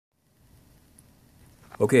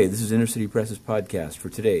Okay, this is Inner City Press's podcast for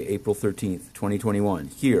today, April 13th, 2021,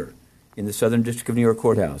 here in the Southern District of New York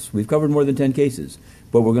Courthouse. We've covered more than 10 cases,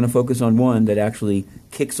 but we're going to focus on one that actually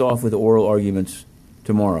kicks off with oral arguments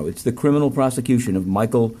tomorrow. It's the criminal prosecution of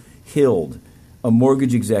Michael Hild, a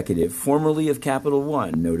mortgage executive, formerly of Capital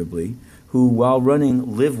One, notably, who, while running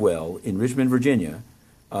LiveWell in Richmond, Virginia,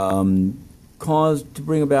 caused to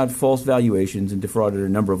bring about false valuations and defrauded a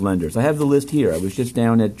number of lenders. I have the list here. I was just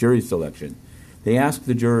down at jury selection. They asked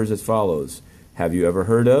the jurors as follows: have you ever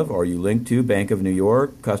heard of, or are you linked to Bank of New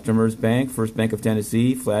York, Customers Bank, First Bank of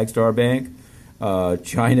Tennessee, Flagstar Bank,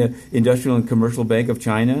 China Industrial and Commercial Bank of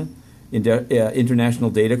China, International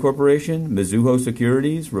Data Corporation, Mizuho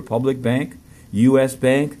Securities, Republic Bank, U.S.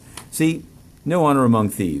 Bank? See, no honor among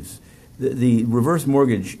thieves. The reverse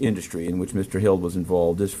mortgage industry in which Mr. Hild was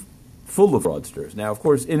involved is full of fraudsters. Now, of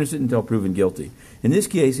course, innocent until proven guilty. In this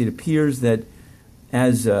case, it appears that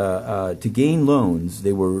as to gain loans,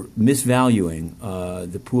 they were misvaluing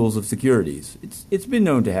the pools of securities. It's been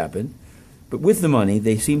known to happen. But with the money,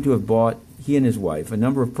 they seem to have bought, he and his wife, a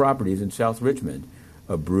number of properties in South Richmond,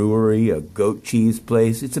 a brewery, a goat cheese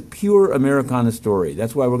place. It's a pure Americana story.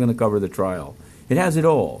 That's why we're going to cover the trial. It has it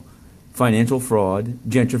all: financial fraud,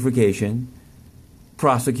 gentrification,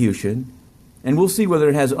 prosecution, and we'll see whether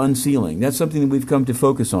it has unsealing. That's something that we've come to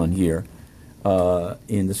focus on here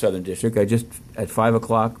in the Southern District. I just, at 5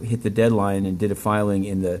 o'clock, hit the deadline and did a filing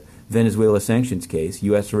in the Venezuela sanctions case,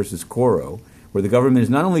 U.S. versus Coro, where the government is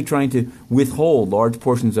not only trying to withhold large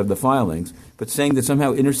portions of the filings, but saying that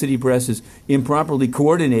somehow Inner City Press is improperly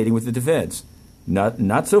coordinating with the defense.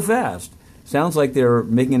 Not so fast. Sounds like they're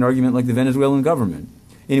making an argument like the Venezuelan government.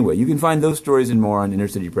 Anyway, you can find those stories and more on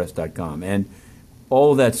innercitypress.com. And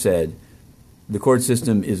all that said, the court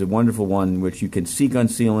system is a wonderful one in which you can seek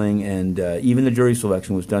unsealing, and even the jury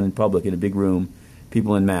selection was done in public in a big room,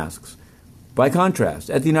 people in masks. By contrast,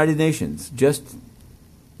 at the United Nations, just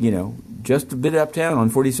a bit uptown on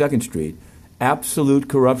 42nd Street, absolute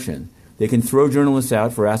corruption. They can throw journalists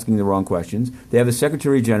out for asking the wrong questions. They have a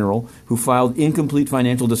Secretary General who filed incomplete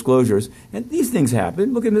financial disclosures, and these things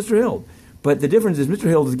happen. Look at Mr. Hild. But the difference is Mr.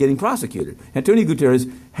 Hild is getting prosecuted. Antonio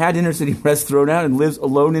Guterres had Inner City Press thrown out and lives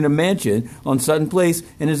alone in a mansion on Sutton Place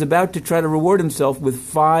and is about to try to reward himself with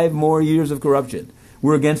 5 more years of corruption.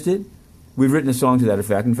 We're against it. We've written a song to that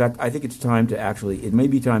effect. In fact, I think it's time to it may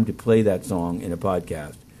be time to play that song in a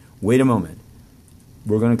podcast. Wait a moment.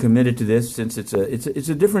 We're going to commit it to this since it's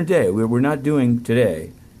a different day. We're not doing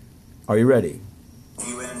today. Are you ready?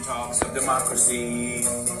 UN talks of democracy,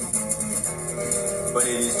 but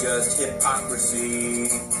it is just hypocrisy.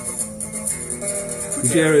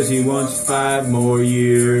 Guterres, he wants 5 more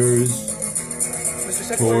years,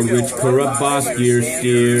 toward which corrupt boss gear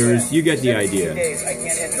steers. You get the idea.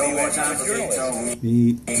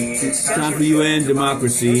 It's time for UN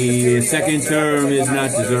democracy. A second term is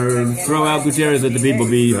not deserved. Throw out Guterres, let the people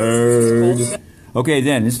be heard. Okay,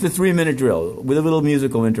 then, it's the 3-minute drill with a little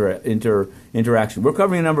musical interaction. We're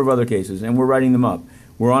covering a number of other cases, and we're writing them up.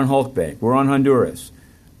 We're on Hulk Bank. We're on Honduras.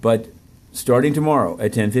 But starting tomorrow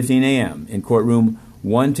at 10:15 a.m. in courtroom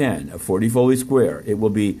 110 of 40 Foley Square, it will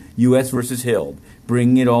be U.S. versus Hild,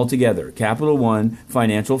 bringing it all together. Capital One,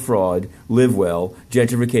 financial fraud, LiveWell,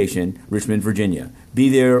 gentrification, Richmond, Virginia. Be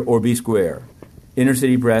there or be square. Inner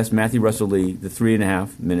City Press, Matthew Russell Lee, the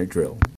 3.5-minute drill.